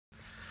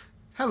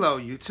Hello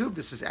YouTube,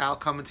 this is Al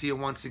coming to you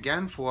once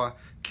again for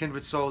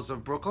Kindred Souls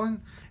of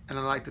Brooklyn, and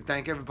I'd like to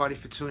thank everybody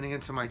for tuning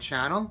into my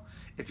channel.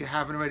 If you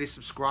haven't already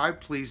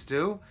subscribed, please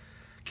do.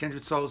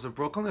 Kindred Souls of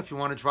Brooklyn. If you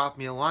want to drop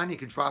me a line, you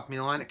can drop me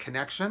a line at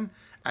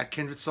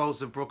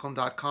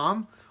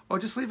connection@kindredsoulsofbrooklyn.com, or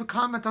just leave a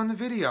comment on the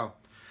video.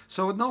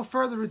 So with no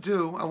further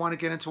ado, I want to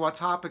get into our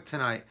topic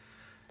tonight.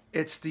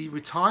 It's the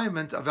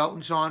retirement of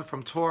Elton John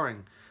from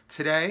touring.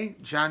 Today,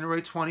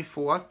 January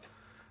 24th,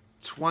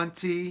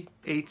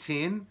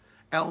 2018,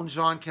 Elton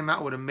John came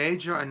out with a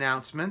major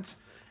announcement,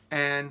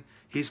 and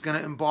he's going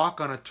to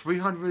embark on a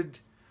 300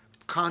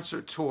 night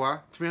concert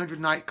tour,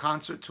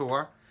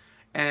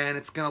 and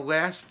it's going to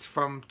last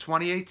from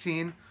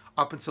 2018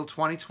 up until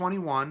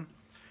 2021.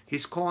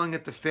 He's calling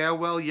it the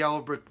Farewell Yellow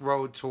Brick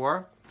Road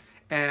Tour,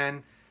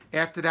 and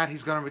after that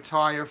he's going to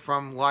retire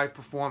from live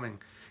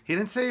performing. He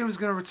didn't say he was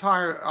going to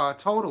retire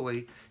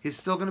totally. He's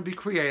still going to be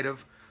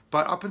creative,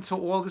 but up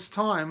until all this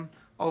time,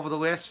 over the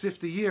last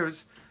 50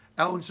 years,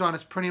 Elton John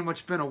has pretty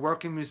much been a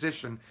working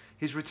musician.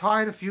 He's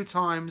retired a few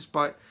times,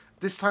 but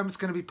this time it's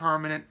going to be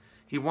permanent.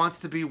 He wants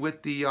to be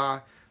with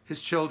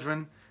his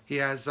children. He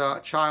has a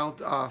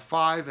child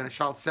 5 and a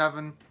child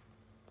 7,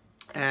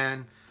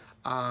 and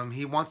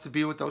he wants to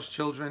be with those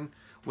children,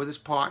 with his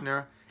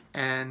partner,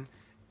 and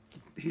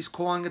he's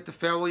calling it the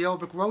Farewell Yellow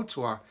Brick Road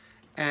Tour.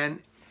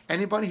 And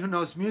anybody who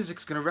knows music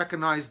is going to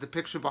recognize the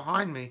picture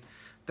behind me.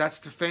 That's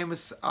the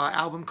famous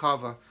album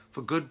cover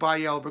for Goodbye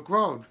Yellow Brick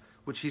Road,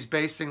 which he's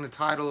basing the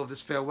title of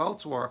this farewell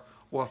tour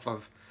off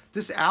of.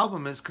 This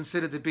album is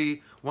considered to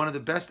be one of the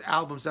best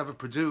albums ever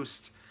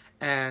produced,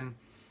 and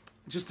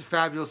just a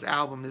fabulous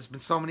album. There's been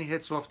so many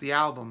hits off the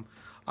album.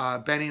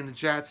 Benny and the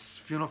Jets,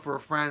 Funeral for a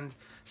Friend,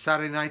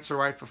 Saturday Night's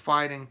Alright for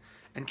Fighting,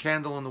 and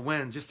Candle in the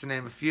Wind, just to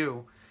name a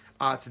few.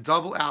 It's a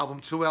double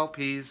album, 2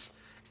 LPs,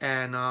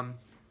 and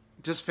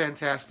just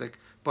fantastic.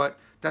 But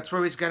that's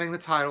where he's getting the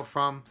title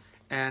from,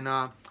 and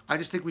I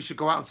just think we should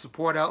go out and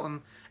support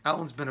Elton.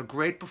 Elton's been a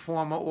great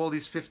performer all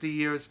these 50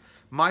 years,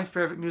 my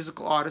favorite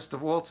musical artist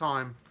of all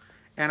time.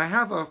 And I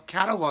have a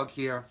catalog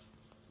here.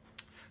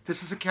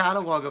 This is a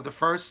catalog of the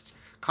first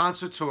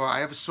concert tour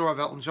I ever saw of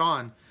Elton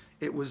John.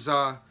 It was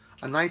a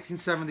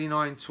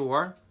 1979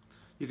 tour.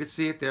 You can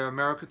see it there,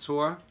 America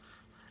Tour.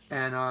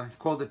 And he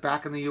called it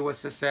Back in the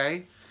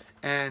USSA.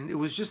 And it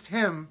was just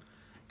him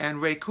and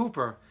Ray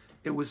Cooper.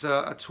 It was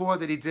a tour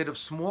that he did of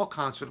small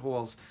concert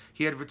halls.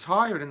 He had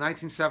retired in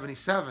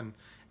 1977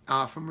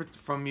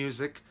 from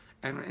music,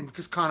 and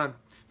just kind of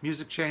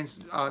music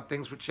changed,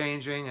 things were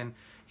changing, and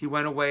he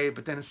went away.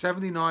 But then in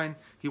 '79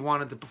 he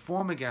wanted to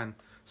perform again,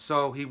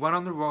 so he went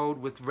on the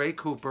road with Ray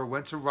Cooper,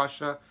 went to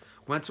Russia,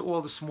 went to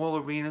all the small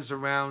arenas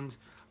around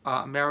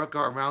America,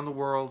 around the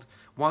world,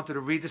 wanted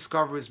to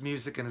rediscover his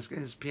music and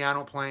his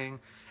piano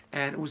playing.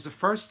 And it was the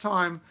first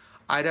time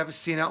I'd ever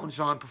seen Elton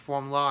John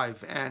perform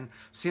live, and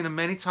seen him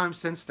many times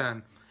since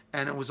then,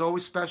 and it was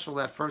always special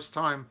that first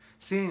time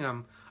seeing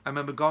him. I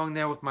remember going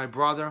there with my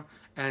brother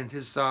and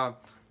his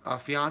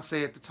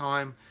fiance at the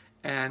time,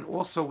 and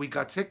also we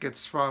got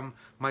tickets from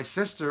my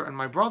sister and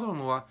my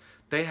brother-in-law.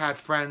 They had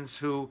friends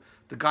who,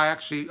 the guy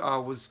actually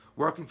was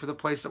working for the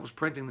place that was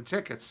printing the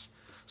tickets.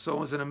 So it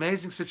was an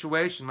amazing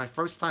situation, my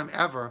first time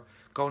ever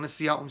going to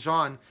see Elton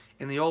John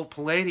in the old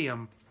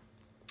Palladium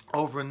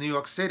over in New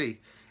York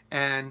City.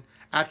 And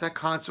at that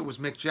concert was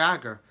Mick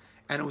Jagger,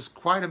 and it was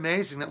quite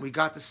amazing that we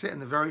got to sit in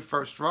the very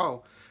first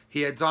row.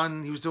 He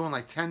was doing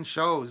like 10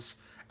 shows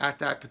at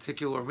that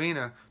particular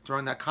arena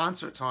during that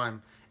concert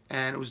time,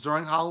 and it was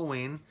during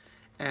Halloween,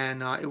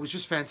 and it was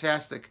just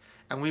fantastic.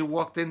 And we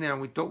walked in there,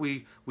 and we thought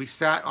we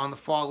sat on the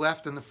far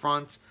left in the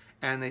front,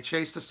 and they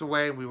chased us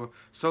away, and we were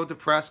so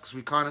depressed because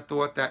we kind of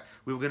thought that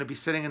we were going to be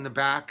sitting in the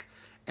back.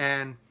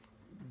 And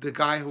the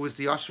guy who was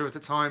the usher at the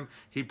time,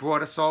 he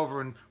brought us over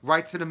and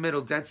right to the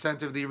middle, dead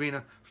center of the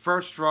arena,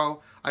 first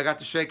row. I got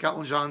to shake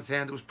Elton John's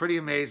hand. It was pretty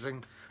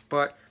amazing.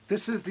 But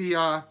this is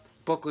the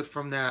booklet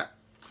from that.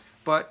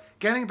 But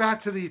getting back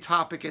to the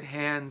topic at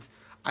hand,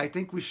 I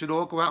think we should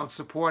all go out and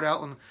support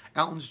Elton.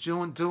 Elton's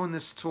doing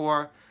this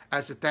tour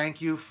as a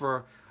thank you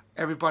for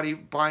everybody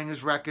buying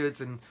his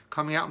records and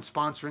coming out and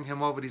sponsoring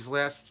him over these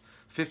last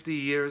 50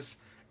 years.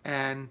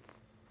 And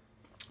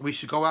we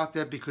should go out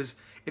there, because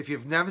if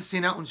you've never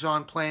seen Elton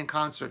John play in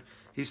concert,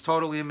 he's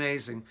totally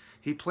amazing.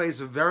 He plays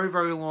a very,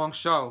 very long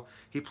show.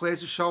 He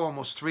plays a show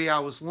almost 3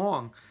 hours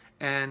long,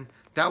 and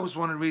that was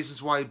one of the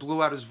reasons why he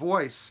blew out his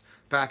voice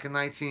back in the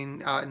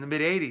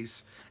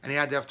mid-'80s, and he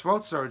had to have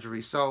throat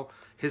surgery. So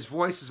his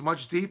voice is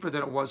much deeper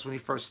than it was when he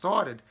first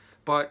started.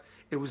 But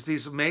it was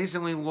these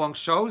amazingly long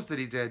shows that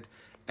he did,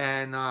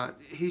 and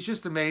he's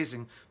just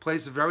amazing.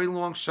 Plays a very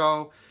long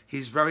show.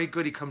 He's very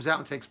good. He comes out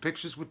and takes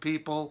pictures with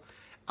people.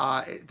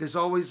 There's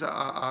always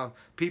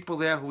people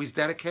there who he's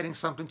dedicating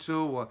something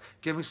to or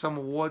giving some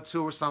award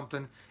to or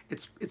something.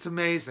 It's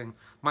amazing.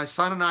 My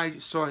son and I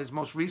saw his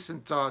most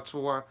recent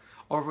tour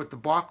over at the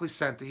Barclays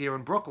Center here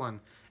in Brooklyn,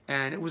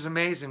 and it was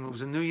amazing. It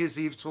was a New Year's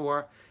Eve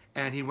tour,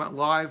 and he went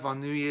live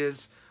on New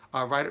Year's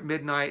right at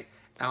midnight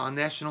on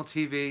national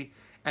TV,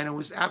 and it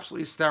was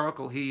absolutely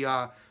hysterical.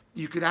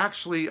 You could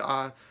actually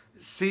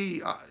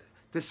see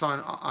this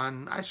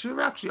on. I should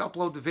actually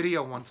upload the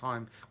video one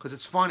time because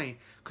it's funny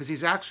because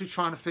he's actually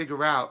trying to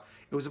figure out.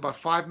 It was about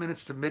 5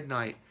 minutes to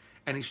midnight,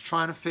 and he's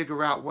trying to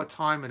figure out what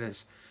time it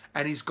is.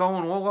 And he's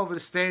going all over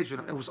the stage,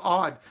 and it was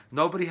odd.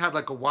 Nobody had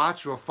like a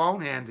watch or a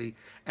phone handy,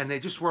 and they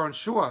just weren't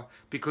sure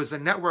because the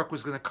network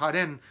was going to cut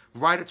in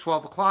right at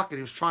 12 o'clock, and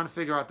he was trying to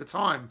figure out the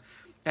time.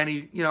 And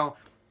he, you know,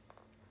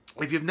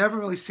 if you've never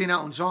really seen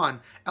Elton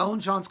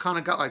John's kind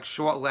of got like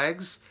short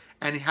legs,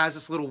 and he has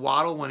this little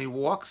waddle when he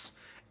walks,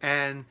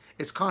 and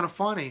it's kind of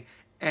funny.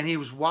 And he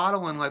was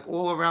waddling like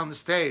all around the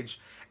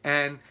stage,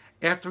 and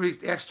after he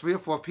asked 3 or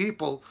 4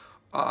 people,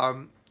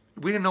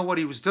 we didn't know what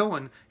he was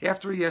doing.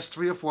 After he asked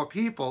 3 or 4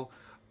 people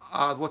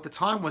what the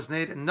time was, and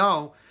they didn't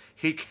know,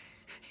 he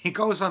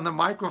goes on the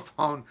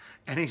microphone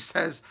and he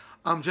says,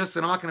 I'm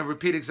not going to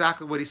repeat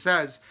exactly what he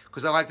says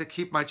because I like to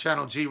keep my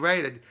channel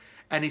G-rated.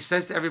 And he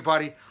says to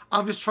everybody,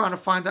 I'm just trying to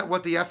find out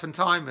what the effing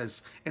time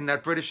is in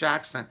that British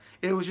accent.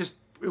 It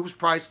was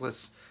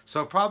priceless.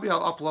 So probably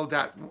I'll upload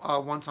that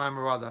one time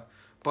or other.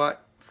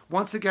 But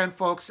once again,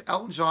 folks,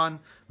 Elton John,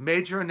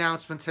 major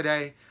announcement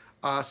today,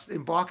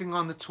 embarking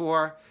on the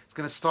tour. It's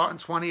going to start in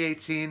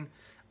 2018.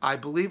 I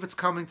believe it's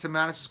coming to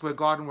Madison Square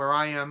Garden where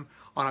I am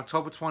on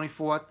October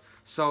 24th.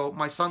 So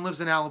my son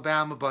lives in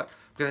Alabama, but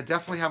I'm going to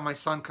definitely have my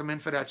son come in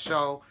for that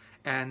show.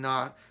 And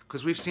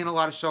because we've seen a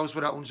lot of shows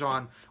with Elton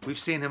John. We've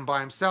seen him by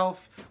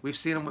himself. We've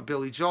seen him with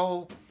Billy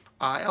Joel.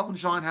 Elton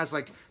John has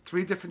like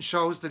 3 different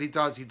shows that he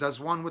does. He does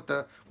one with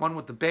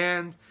the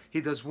band.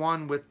 He does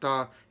one with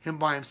him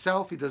by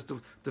himself. He does the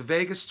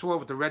Vegas tour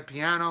with the red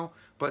piano.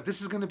 But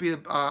this is going to be,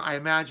 I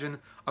imagine,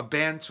 a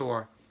band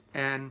tour.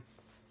 And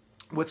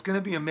what's going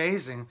to be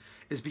amazing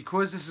is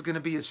because this is going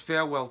to be his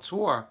farewell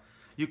tour,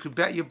 you could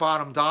bet your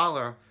bottom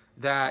dollar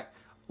that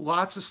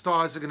lots of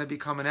stars are going to be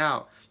coming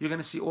out. You're going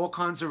to see all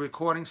kinds of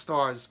recording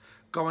stars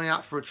going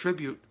out for a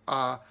tribute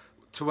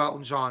to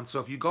Elton John.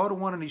 So if you go to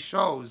one of these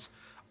shows,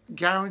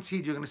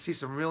 guaranteed you're going to see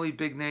some really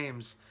big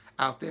names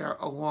out there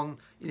along,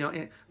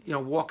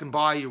 walking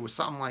by you or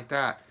something like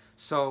that.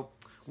 So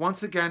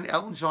once again,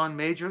 Elton John,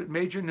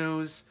 major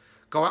news.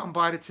 Go out and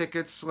buy the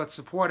tickets. Let's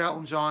support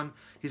Elton John.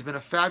 He's been a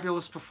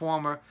fabulous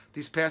performer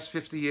these past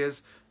 50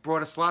 years.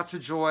 Brought us lots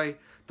of joy.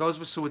 Those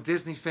of us who are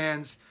Disney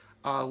fans,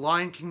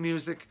 Lion King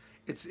music,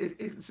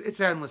 it's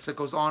endless. It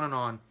goes on and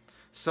on.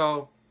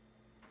 So,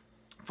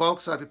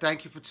 folks, I'd like to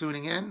thank you for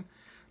tuning in.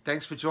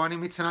 Thanks for joining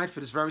me tonight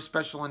for this very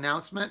special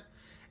announcement.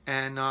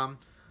 And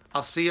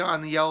I'll see you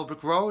on the Yellow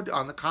Brick Road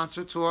on the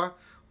concert tour.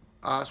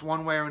 It's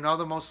one way or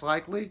another, most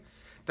likely.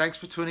 Thanks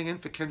for tuning in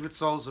for Kindred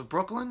Souls of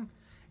Brooklyn.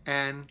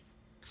 And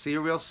see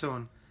you real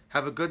soon.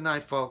 Have a good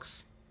night,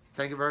 folks.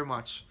 Thank you very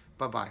much.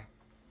 Bye-bye.